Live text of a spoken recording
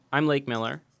I'm Lake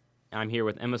Miller. I'm here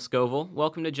with Emma Scoville.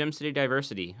 Welcome to Gem City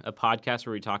Diversity, a podcast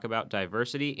where we talk about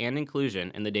diversity and inclusion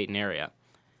in the Dayton area.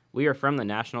 We are from the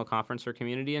National Conference for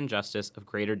Community and Justice of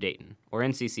Greater Dayton, or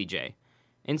NCCJ.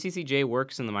 NCCJ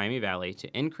works in the Miami Valley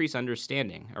to increase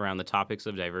understanding around the topics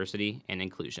of diversity and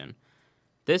inclusion.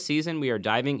 This season, we are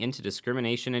diving into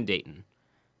discrimination in Dayton.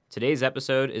 Today's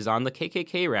episode is on the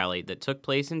KKK rally that took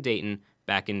place in Dayton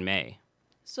back in May.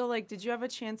 So, did you have a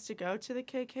chance to go to the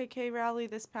KKK rally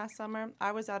this past summer?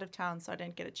 I was out of town, so I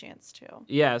didn't get a chance to.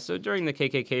 Yeah, so during the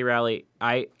KKK rally,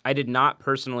 I did not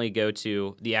personally go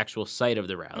to the actual site of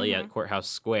the rally at Courthouse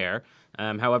Square.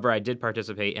 However, I did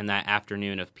participate in that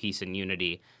afternoon of peace and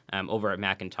unity over at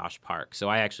McIntosh Park. So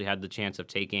I actually had the chance of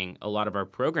taking a lot of our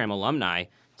program alumni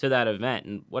to that event.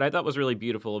 And what I thought was really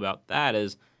beautiful about that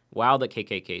is while the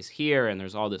KKK is here and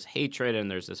there's all this hatred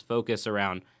and there's this focus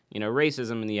around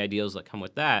racism and the ideals that come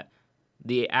with that,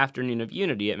 the afternoon of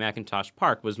unity at McIntosh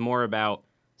Park was more about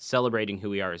celebrating who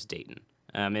we are as Dayton.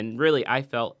 And really, I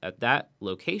felt at that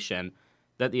location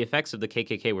that the effects of the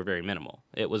KKK were very minimal.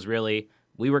 It was really,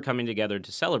 we were coming together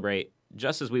to celebrate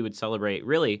just as we would celebrate,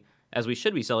 really, as we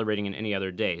should be celebrating in any other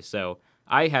day. So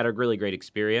I had a really great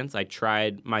experience. I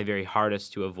tried my very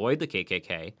hardest to avoid the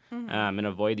KKK and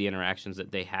avoid the interactions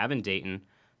that they have in Dayton.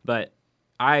 But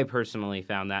I personally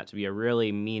found that to be a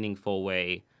really meaningful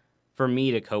way for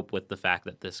me to cope with the fact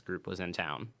that this group was in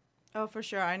town. Oh, for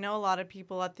sure. I know a lot of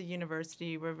people at the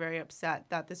university were very upset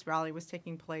that this rally was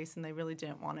taking place and they really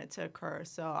didn't want it to occur.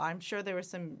 So I'm sure there were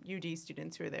some UD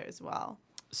students who were there as well.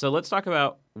 So let's talk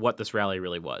about what this rally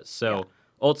really was. So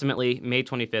ultimately, May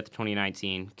 25th,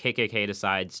 2019, KKK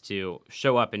decides to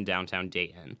show up in downtown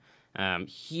Dayton.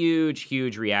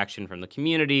 Huge reaction from the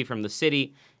community, from the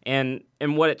city, and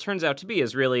what it turns out to be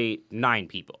is really 9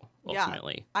 people,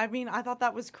 ultimately. Yeah. I mean, I thought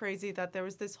that was crazy that there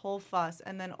was this whole fuss,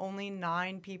 and then only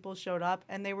 9 people showed up,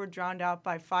 and they were drowned out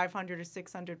by 500 or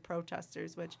 600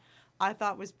 protesters, which I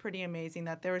thought was pretty amazing,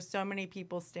 that there were so many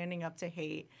people standing up to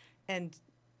hate, and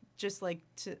just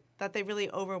that they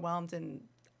really overwhelmed in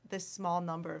this small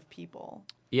number of people.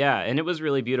 Yeah, and it was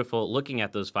really beautiful looking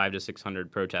at those 500 to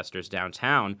 600 protesters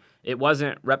downtown. It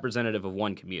wasn't representative of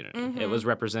one community. It was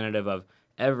representative of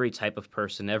every type of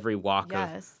person, every walk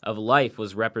of life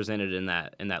was represented in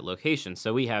that location.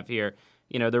 So we have here,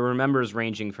 there were members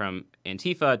ranging from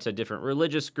Antifa to different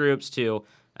religious groups to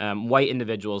white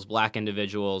individuals, black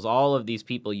individuals, all of these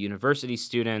people, university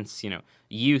students,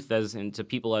 youth and to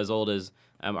people as old as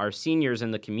our seniors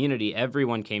in the community.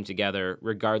 Everyone came together,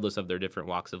 regardless of their different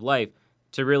walks of life,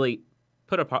 to really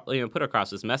put across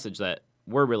this message that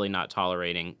we're really not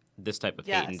tolerating this type of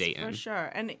hate in Dayton. Yes, for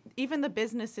sure. And even the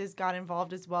businesses got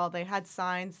involved as well. They had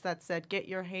signs that said, "Get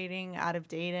your hating out of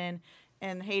Dayton,"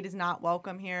 and hate is not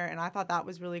welcome here. And I thought that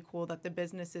was really cool that the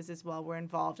businesses as well were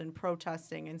involved in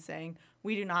protesting and saying,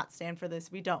 we do not stand for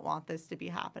this. We don't want this to be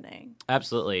happening.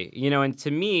 Absolutely. And to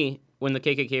me, when the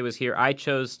KKK was here, I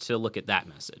chose to look at that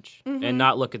message and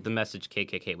not look at the message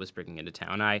KKK was bringing into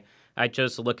town. I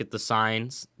chose to look at the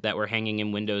signs that were hanging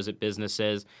in windows at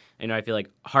businesses. I feel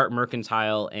like Hart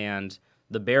Mercantile and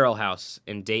the Barrel House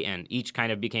in Dayton each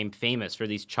kind of became famous for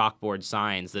these chalkboard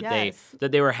signs that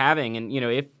they were having. And,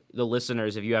 if the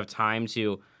listeners, if you have time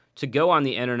to go on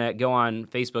the internet, go on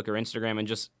Facebook or Instagram and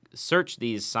just search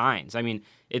these signs. I mean,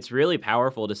 it's really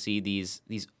powerful to see these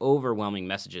overwhelming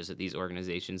messages that these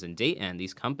organizations in Dayton,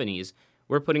 these companies,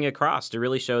 were putting across to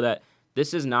really show that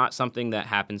this is not something that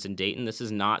happens in Dayton. This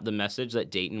is not the message that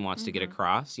Dayton wants to get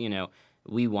across.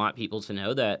 We want people to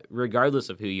know that regardless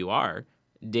of who you are,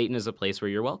 Dayton is a place where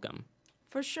you're welcome.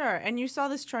 For sure. And you saw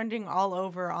this trending all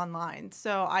over online.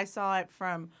 So I saw it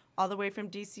all the way from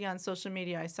DC on social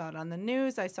media. I saw it on the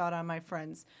news. I saw it on my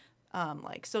friends'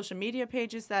 social media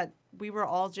pages, that we were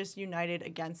all just united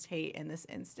against hate in this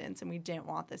instance, and we didn't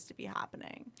want this to be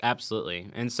happening. Absolutely.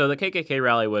 And so the KKK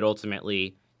rally would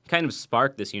ultimately kind of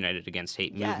spark this United Against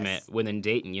Hate movement within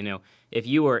Dayton. If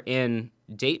you were in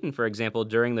Dayton, for example,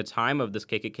 during the time of this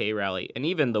KKK rally, and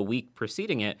even the week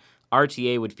preceding it,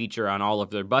 RTA would feature on all of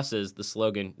their buses the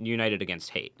slogan United Against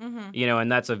Hate.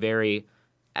 And that's a very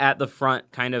at the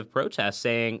front kind of protest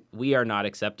saying we are not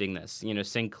accepting this.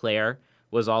 Sinclair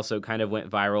was also kind of went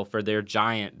viral for their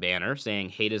giant banner saying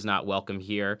hate is not welcome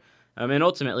here. And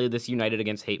ultimately this United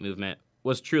Against Hate movement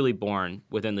was truly born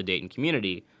within the Dayton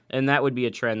community. And that would be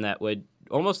a trend that would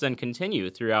almost then continue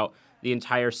throughout the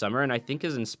entire summer, and I think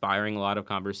is inspiring a lot of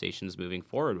conversations moving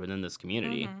forward within this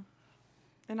community.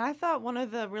 And I thought one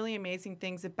of the really amazing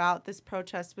things about this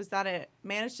protest was that it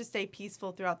managed to stay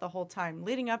peaceful throughout the whole time.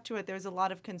 Leading up to it, there was a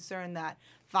lot of concern that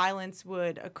violence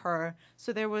would occur.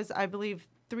 So there was, I believe,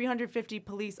 350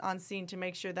 police on scene to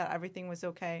make sure that everything was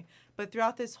okay. But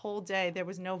throughout this whole day, there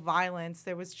was no violence.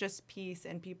 There was just peace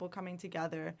and people coming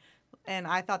together. And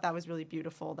I thought that was really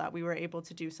beautiful that we were able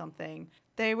to do something.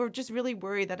 They were just really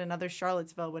worried that another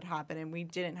Charlottesville would happen, and we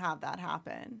didn't have that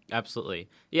happen. Absolutely.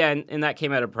 Yeah, and that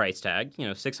came at a price tag,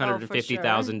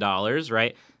 $650,000,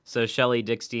 right? So Shelley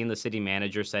Dickstein, the city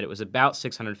manager, said it was about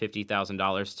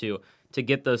 $650,000 to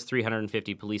get those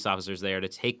 350 police officers there to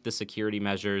take the security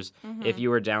measures. Mm-hmm. If you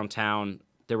were downtown,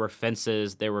 there were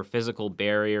fences, there were physical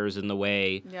barriers in the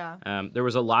way. Yeah. There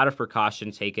was a lot of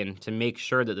precaution taken to make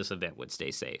sure that this event would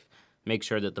stay safe, make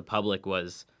sure that the public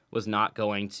was not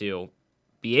going to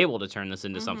be able to turn this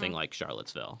into something like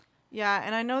Charlottesville. Yeah,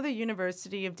 and I know the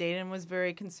University of Dayton was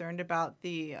very concerned about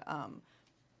the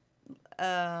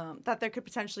that there could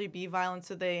potentially be violence,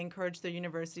 so they encouraged their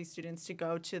university students to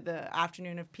go to the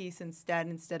Afternoon of Peace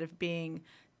instead of being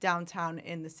downtown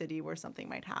in the city where something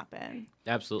might happen.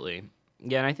 Absolutely.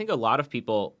 Yeah, and I think a lot of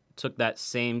people took that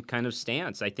same kind of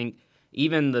stance. I think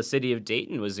even the city of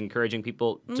Dayton was encouraging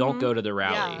people, don't go to the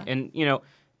rally. Yeah. And,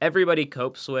 everybody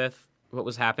copes with what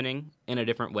was happening in a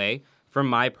different way. From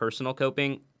my personal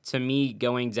coping, to me,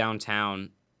 going downtown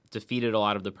defeated a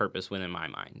lot of the purpose within my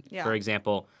mind. Yeah. For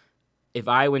example, if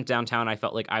I went downtown, I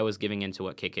felt like I was giving into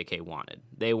what KKK wanted.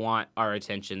 They want our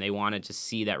attention. They wanted to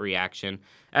see that reaction.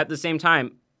 At the same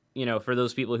time, for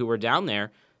those people who were down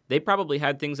there, they probably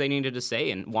had things they needed to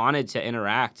say and wanted to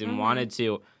interact and wanted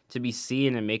to be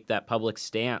seen and make that public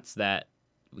stance that,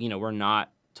 we're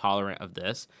not tolerant of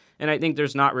this. And I think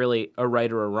there's not really a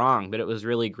right or a wrong, but it was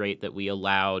really great that we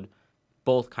allowed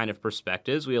both kind of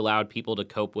perspectives. We allowed people to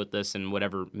cope with this in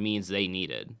whatever means they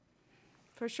needed.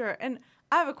 For sure. And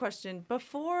I have a question.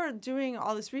 Before doing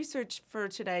all this research for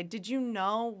today, did you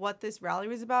know what this rally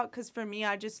was about? Because for me,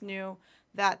 I just knew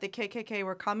that the KKK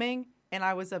were coming and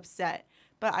I was upset.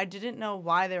 But I didn't know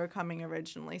why they were coming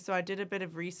originally. So I did a bit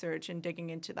of research and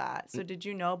digging into that. So did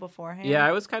you know beforehand? Yeah,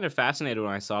 I was kind of fascinated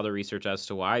when I saw the research as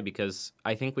to why, because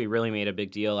I think we really made a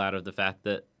big deal out of the fact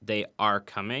that they are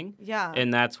coming. Yeah.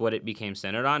 And that's what it became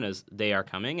centered on, is they are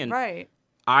coming. And right.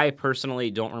 I personally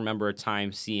don't remember a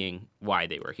time seeing why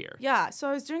they were here. Yeah, so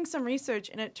I was doing some research,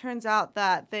 and it turns out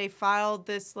that they filed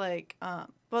this,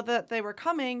 that they were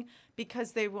coming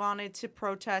because they wanted to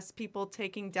protest people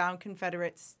taking down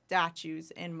Confederate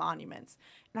statues and monuments.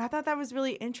 And I thought that was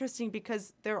really interesting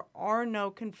because there are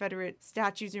no Confederate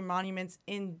statues or monuments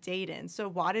in Dayton. So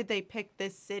why did they pick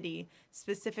this city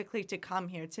specifically to come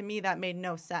here? To me, that made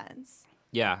no sense.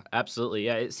 Yeah, absolutely.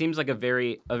 Yeah, it seems like a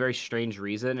very strange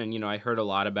reason. And, I heard a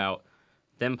lot about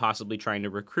them possibly trying to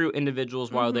recruit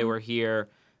individuals while they were here.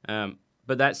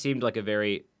 But that seemed like a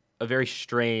very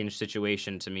strange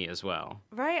situation to me as well.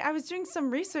 Right. I was doing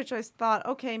some research. I thought,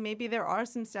 okay, maybe there are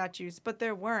some statues, but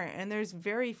there weren't. And there's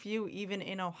very few even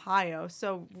in Ohio.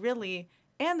 So really,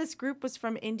 and this group was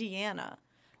from Indiana.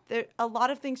 A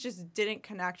lot of things just didn't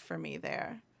connect for me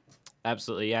there.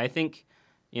 Absolutely. Yeah, I think,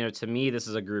 to me, this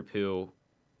is a group who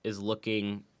is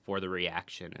looking for the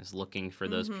reaction, is looking for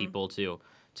those people to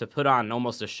put on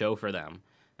almost a show for them.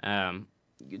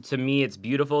 To me, it's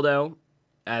beautiful, though.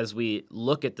 As we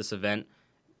look at this event,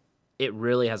 it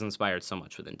really has inspired so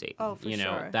much within Dayton. Oh, for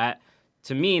sure. That,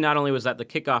 to me, not only was that the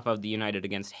kickoff of the United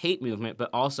Against Hate movement, but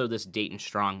also this Dayton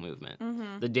Strong movement.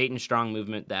 The Dayton Strong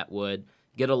movement that would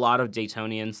get a lot of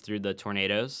Daytonians through the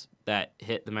tornadoes that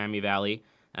hit the Miami Valley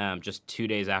just 2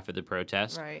 days after the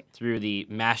protest, right, through the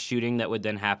mass shooting that would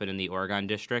then happen in the Oregon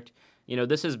district.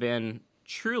 This has been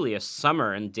truly a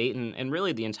summer in Dayton and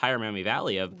really the entire Miami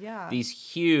Valley of these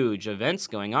huge events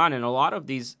going on, and a lot of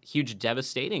these huge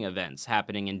devastating events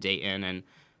happening in Dayton. And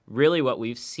really what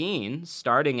we've seen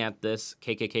starting at this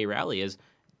KKK rally is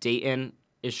Dayton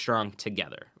is strong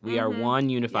together. We are one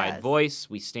unified voice.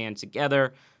 We stand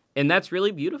together, and that's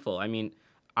really beautiful. I mean,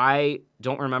 I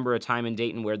don't remember a time in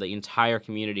Dayton where the entire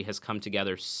community has come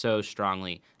together so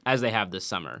strongly as they have this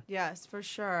summer. Yes, for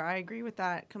sure. I agree with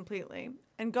that completely.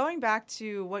 And going back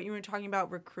to what you were talking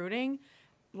about recruiting,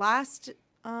 was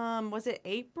it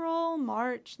April,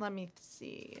 March? Let me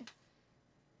see.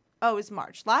 Oh, it was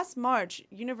March. Last March,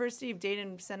 University of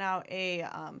Dayton sent out a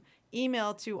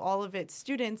email to all of its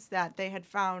students that they had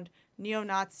found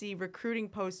neo-Nazi recruiting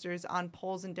posters on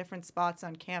poles in different spots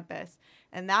on campus.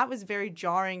 And that was very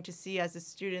jarring to see as a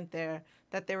student there,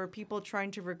 that there were people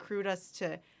trying to recruit us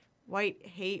to white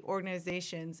hate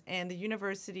organizations. And the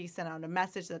university sent out a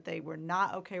message that they were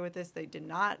not okay with this. They did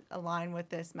not align with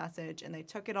this message, and they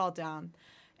took it all down.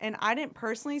 And I didn't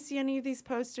personally see any of these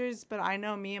posters, but I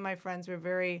know me and my friends were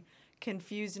very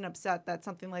confused and upset that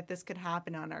something like this could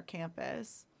happen on our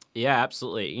campus. Yeah,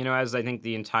 absolutely. As I think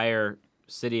the entire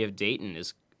city of Dayton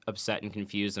is upset and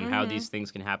confused on how these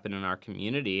things can happen in our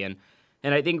community. And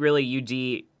I think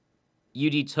really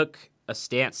UD took a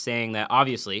stance saying that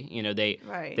obviously,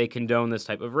 they condone this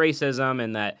type of racism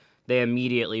and that they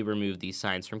immediately removed these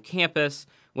signs from campus.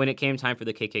 When it came time for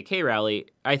the KKK rally,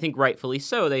 I think rightfully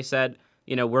so, they said,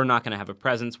 we're not going to have a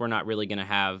presence. We're not really going to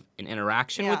have an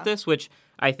interaction with this, which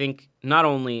I think not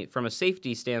only from a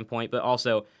safety standpoint, but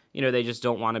also, they just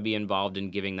don't want to be involved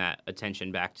in giving that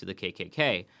attention back to the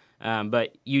KKK.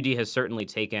 But UD has certainly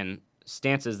taken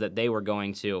stances that they were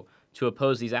going to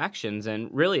oppose these actions. And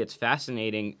really, it's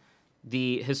fascinating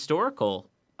the historical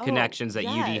connections that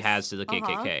UD has to the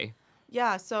KKK.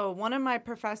 Yeah, so one of my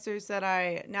professors that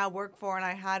I now work for and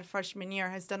I had freshman year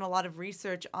has done a lot of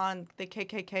research on the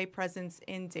KKK presence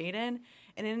in Dayton.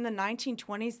 And in the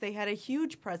 1920s, they had a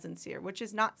huge presence here, which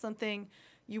is not something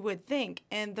you would think.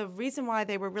 And the reason why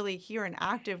they were really here and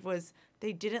active was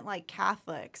they didn't like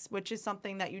Catholics, which is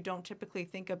something that you don't typically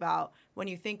think about when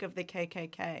you think of the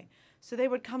KKK. So they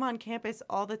would come on campus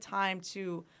all the time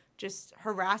to just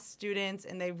harass students,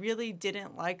 and they really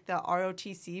didn't like the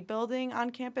ROTC building on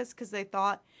campus because they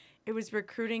thought it was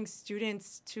recruiting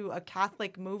students to a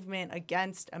Catholic movement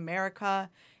against America.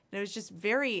 And it was just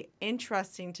very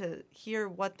interesting to hear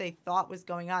what they thought was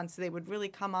going on. So they would really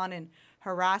come on and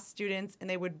harass students, and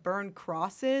they would burn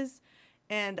crosses.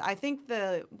 And I think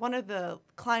one of the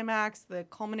climax, the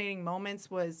culminating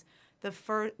moments was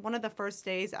one of the first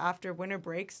days after winter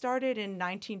break started in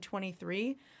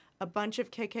 1923. A bunch of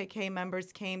KKK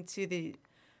members came to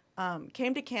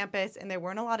campus, and there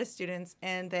weren't a lot of students,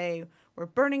 and they were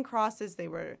burning crosses. They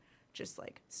were just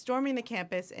like storming the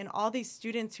campus, and all these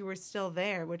students who were still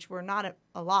there, which were not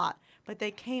a lot, but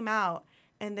they came out,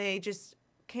 and they just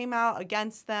came out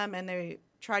against them, and they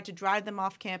tried to drive them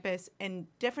off campus, and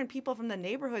different people from the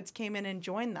neighborhoods came in and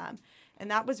joined them. And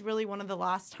that was really one of the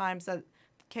last times that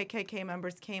KKK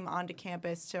members came onto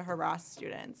campus to harass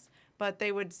students. But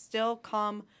they would still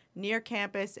come near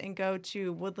campus and go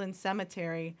to Woodland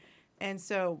Cemetery. And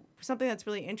so something that's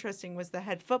really interesting was the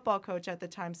head football coach at the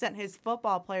time sent his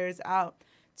football players out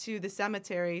to the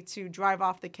cemetery to drive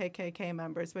off the KKK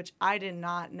members, which I did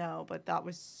not know, but that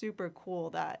was super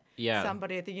cool that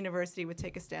somebody at the university would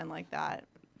take a stand like that.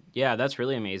 Yeah, that's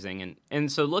really amazing.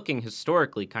 And so looking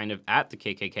historically kind of at the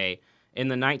KKK, in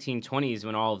the 1920s,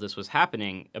 when all of this was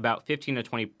happening, about 15 to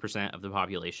 20% of the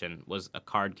population was a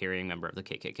card-carrying member of the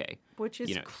KKK. Which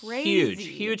is crazy.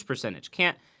 Huge percentage.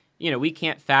 We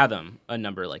can't fathom a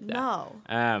number like that.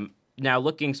 No. Now,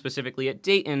 looking specifically at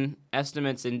Dayton,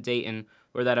 estimates in Dayton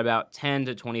were that about 10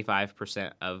 to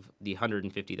 25% of the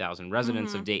 150,000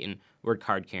 residents of Dayton were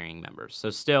card-carrying members.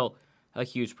 So still a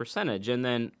huge percentage. And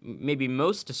then maybe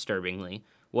most disturbingly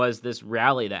was this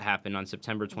rally that happened on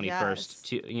September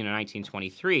 21st,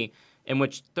 1923, in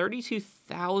which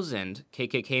 32,000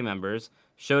 KKK members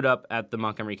showed up at the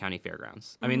Montgomery County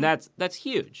Fairgrounds. I mean, that's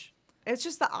huge. It's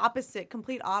just the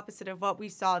complete opposite of what we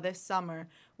saw this summer.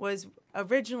 Was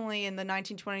originally in the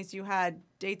 1920s, you had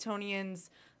Daytonians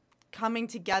coming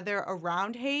together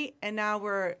around hate, and now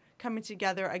we're coming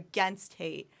together against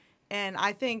hate. And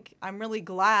I think I'm really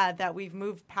glad that we've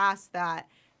moved past that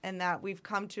and that we've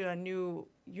come to a new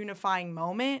unifying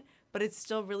moment, but it's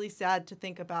still really sad to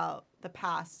think about the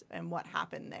past and what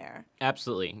happened there.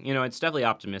 Absolutely. It's definitely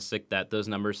optimistic that those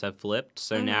numbers have flipped.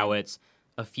 So now it's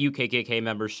a few KKK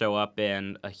members show up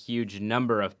and a huge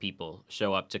number of people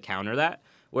show up to counter that.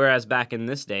 Whereas back in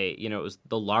this day, it was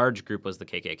the large group was the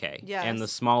KKK. Yes. And the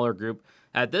smaller group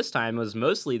at this time was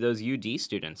mostly those UD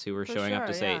students who were showing up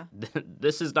to say,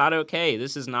 this is not okay.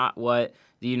 This is not what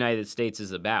the United States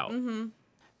is about.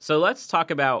 So let's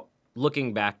talk about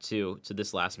looking back to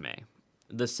this last May,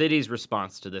 the city's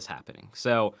response to this happening.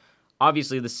 So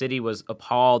obviously the city was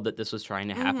appalled that this was trying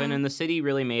to happen, and the city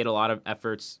really made a lot of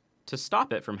efforts to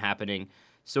stop it from happening.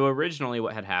 So originally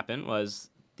what had happened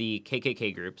was the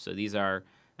KKK group, so these are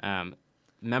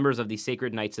members of the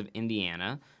Sacred Knights of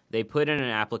Indiana, they put in an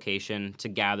application to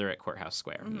gather at Courthouse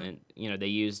Square. And, they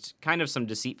used kind of some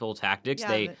deceitful tactics.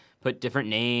 They put different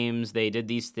names. They did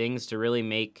these things to really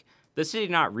make the city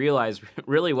not realize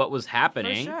really what was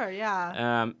happening. For sure,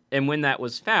 yeah. And when that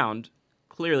was found,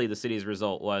 clearly the city's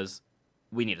result was,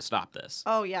 we need to stop this.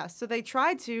 Oh, yeah. So they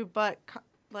tried to, but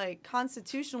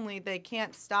constitutionally, they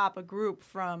can't stop a group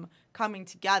from coming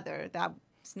together.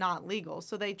 That's not legal.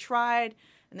 So they tried,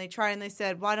 and they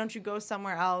said, why don't you go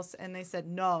somewhere else? And they said,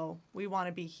 no, we want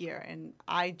to be here. And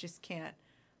I just can't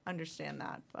understand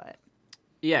that. But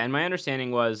yeah, and my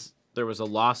understanding was there was a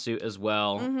lawsuit as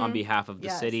well on behalf of the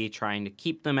city trying to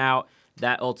keep them out.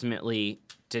 That ultimately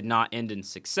did not end in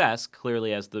success,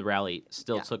 clearly, as the rally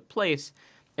still took place.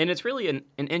 And it's really an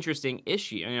interesting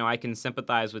issue. You know, I can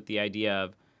sympathize with the idea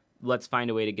of let's find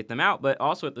a way to get them out, but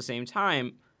also at the same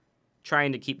time,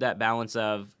 trying to keep that balance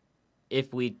of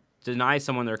if we deny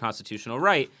someone their constitutional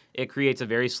right, it creates a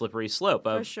very slippery slope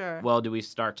of, For sure. well, do we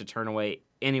start to turn away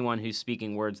anyone who's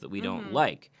speaking words that we don't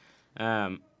like?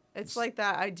 It's like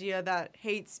that idea that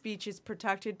hate speech is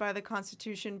protected by the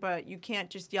Constitution, but you can't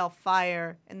just yell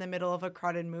fire in the middle of a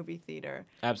crowded movie theater.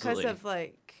 Absolutely. Because of,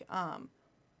 like,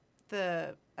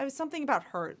 it was something about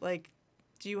hurt. Like,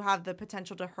 do you have the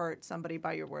potential to hurt somebody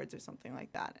by your words or something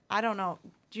like that? I don't know.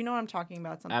 Do you know what I'm talking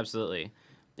about? Absolutely.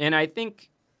 And I think,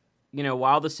 you know,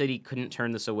 while the city couldn't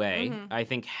turn this away, I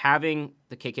think having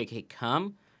the KKK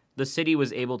come, the city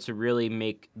was able to really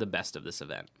make the best of this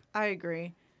event. I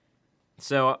agree.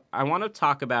 So I want to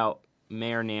talk about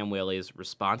Mayor Nan Whaley's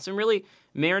response. And really,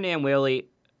 Mayor Nan Whaley,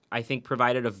 I think,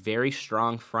 provided a very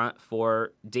strong front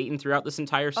for Dayton throughout this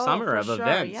entire summer of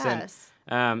events. Yes.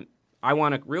 And I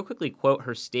want to real quickly quote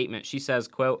her statement. She says,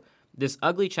 quote, "This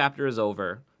ugly chapter is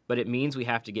over, but it means we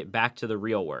have to get back to the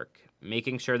real work,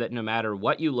 making sure that no matter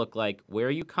what you look like,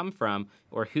 where you come from,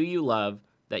 or who you love,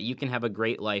 that you can have a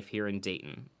great life here in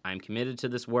Dayton. I'm committed to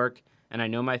this work, and I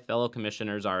know my fellow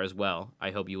commissioners are as well.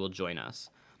 I hope you will join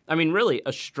us." I mean, really,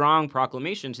 a strong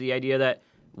proclamation to the idea that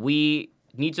we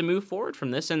need to move forward from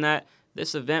this, and that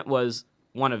this event was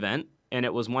one event, and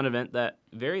it was one event that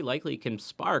very likely can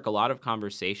spark a lot of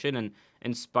conversation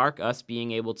and spark us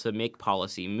being able to make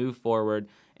policy, move forward,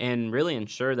 and really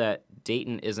ensure that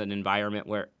Dayton is an environment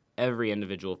where every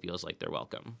individual feels like they're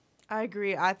welcome. I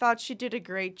agree. I thought she did a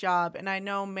great job, and I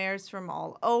know mayors from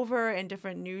all over and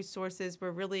different news sources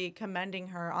were really commending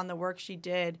her on the work she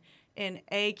did in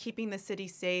A, keeping the city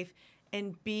safe,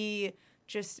 and B,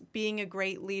 just being a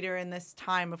great leader in this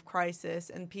time of crisis,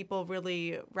 and people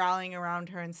really rallying around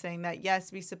her and saying that,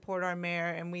 yes, we support our mayor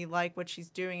and we like what she's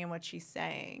doing and what she's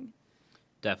saying.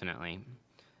 Definitely.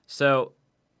 So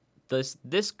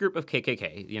this group of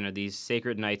KKK, you know, these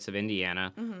Sacred Knights of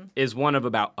Indiana, is one of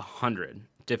about 100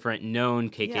 different known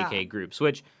KKK groups,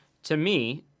 which to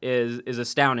me is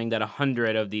astounding that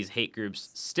 100 of these hate groups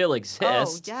still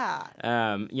exist. Oh,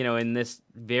 yeah. You know, in this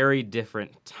very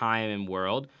different time and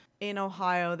world. In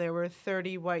Ohio, there were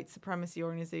 30 white supremacy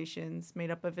organizations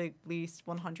made up of at least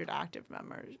 100 active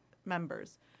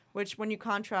members, which when you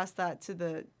contrast that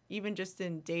to even just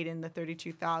in Dayton, the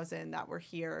 32,000 that were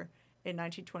here in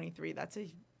 1923, that's a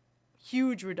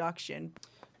huge reduction.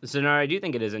 So now I do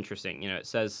think it is interesting. You know, it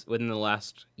says within the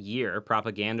last year,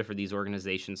 propaganda for these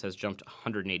organizations has jumped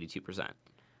 182%.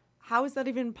 How is that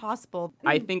even possible?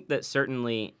 I think that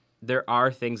certainly there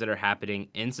are things that are happening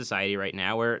in society right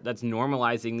now where that's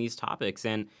normalizing these topics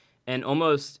and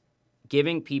almost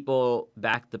giving people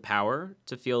back the power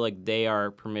to feel like they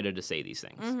are permitted to say these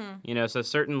things. You know, so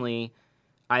certainly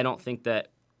I don't think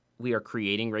that we are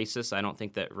creating racists. I don't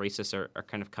think that racists are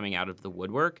kind of coming out of the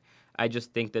woodwork. I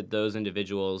just think that those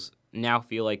individuals now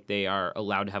feel like they are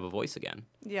allowed to have a voice again.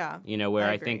 Yeah. You know, where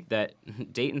I agree. think that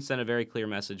Dayton sent a very clear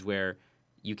message where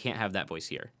you can't have that voice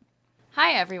here.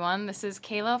 Hi everyone, this is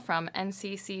Kayla from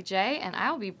NCCJ, and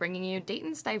I'll be bringing you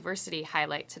Dayton's Diversity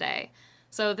Highlight today.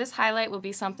 So this highlight will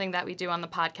be something that we do on the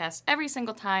podcast every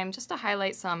single time just to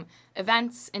highlight some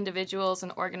events, individuals,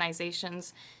 and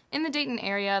organizations in the Dayton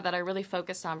area that are really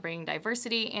focused on bringing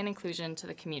diversity and inclusion to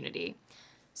the community.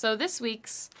 So this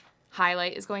week's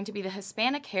highlight is going to be the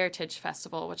Hispanic Heritage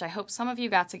Festival, which I hope some of you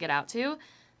got to get out to.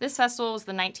 This festival was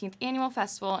the 19th annual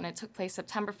festival, and it took place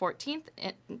September 14th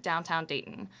in downtown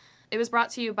Dayton. It was brought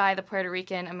to you by the Puerto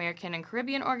Rican American and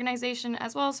Caribbean Organization,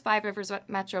 as well as Five Rivers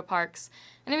Metro Parks,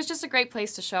 and it was just a great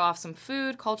place to show off some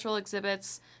food, cultural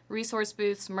exhibits, resource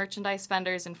booths, merchandise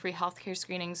vendors, and free healthcare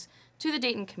screenings to the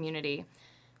Dayton community.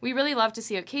 We really love to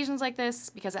see occasions like this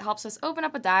because it helps us open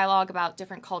up a dialogue about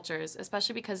different cultures,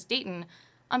 especially because Dayton,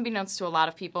 unbeknownst to a lot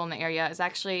of people in the area, is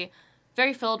actually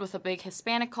very filled with a big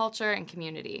Hispanic culture and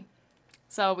community.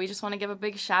 So we just want to give a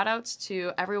big shout out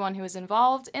to everyone who is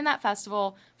involved in that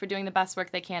festival for doing the best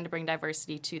work they can to bring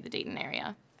diversity to the Dayton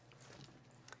area.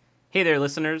 Hey there,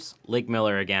 listeners. Lake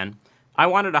Miller again. I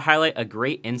wanted to highlight a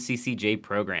great NCCJ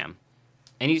program.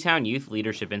 Anytown Youth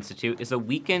Leadership Institute is a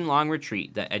weekend-long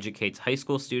retreat that educates high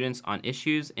school students on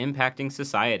issues impacting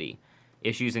society.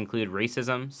 Issues include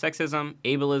racism, sexism,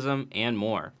 ableism, and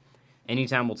more.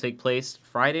 Anytown will take place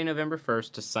Friday, November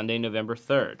 1st to Sunday, November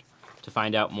 3rd. To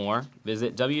find out more,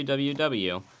 visit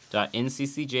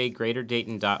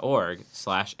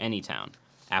www.nccjgreaterdayton.org/anytown.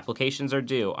 Applications are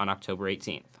due on October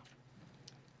 18th.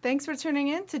 Thanks for tuning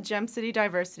in to Gem City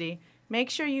Diversity.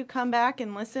 Make sure you come back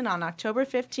and listen on October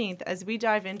 15th as we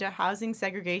dive into housing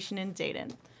segregation in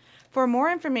Dayton. For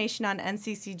more information on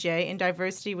NCCJ and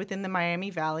diversity within the Miami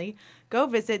Valley, go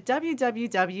visit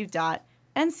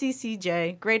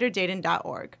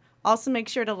www.nccjgreaterdayton.org. Also, make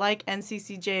sure to like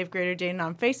NCCJ of Greater Dayton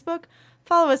on Facebook.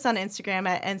 Follow us on Instagram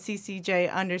at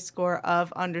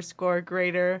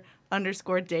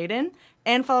NCCJ_of_greater_Dayton.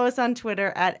 And follow us on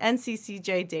Twitter at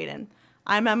NCCJ Dayton.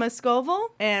 I'm Emma Scoville,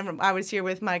 and I was here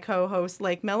with my co-host,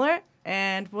 Lake Miller,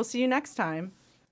 and we'll see you next time.